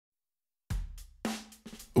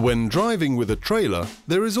When driving with a trailer,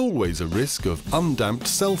 there is always a risk of undamped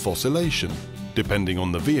self-oscillation, depending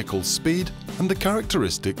on the vehicle's speed and the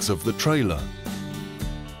characteristics of the trailer.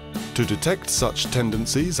 To detect such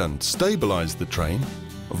tendencies and stabilize the train,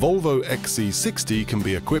 Volvo XC60 can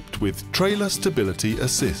be equipped with Trailer Stability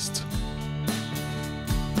Assist.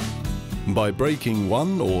 By braking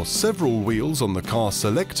one or several wheels on the car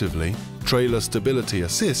selectively, Trailer Stability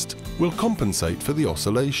Assist will compensate for the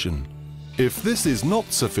oscillation. If this is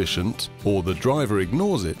not sufficient, or the driver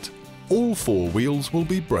ignores it, all four wheels will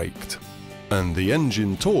be braked, and the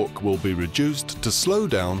engine torque will be reduced to slow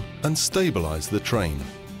down and stabilize the train.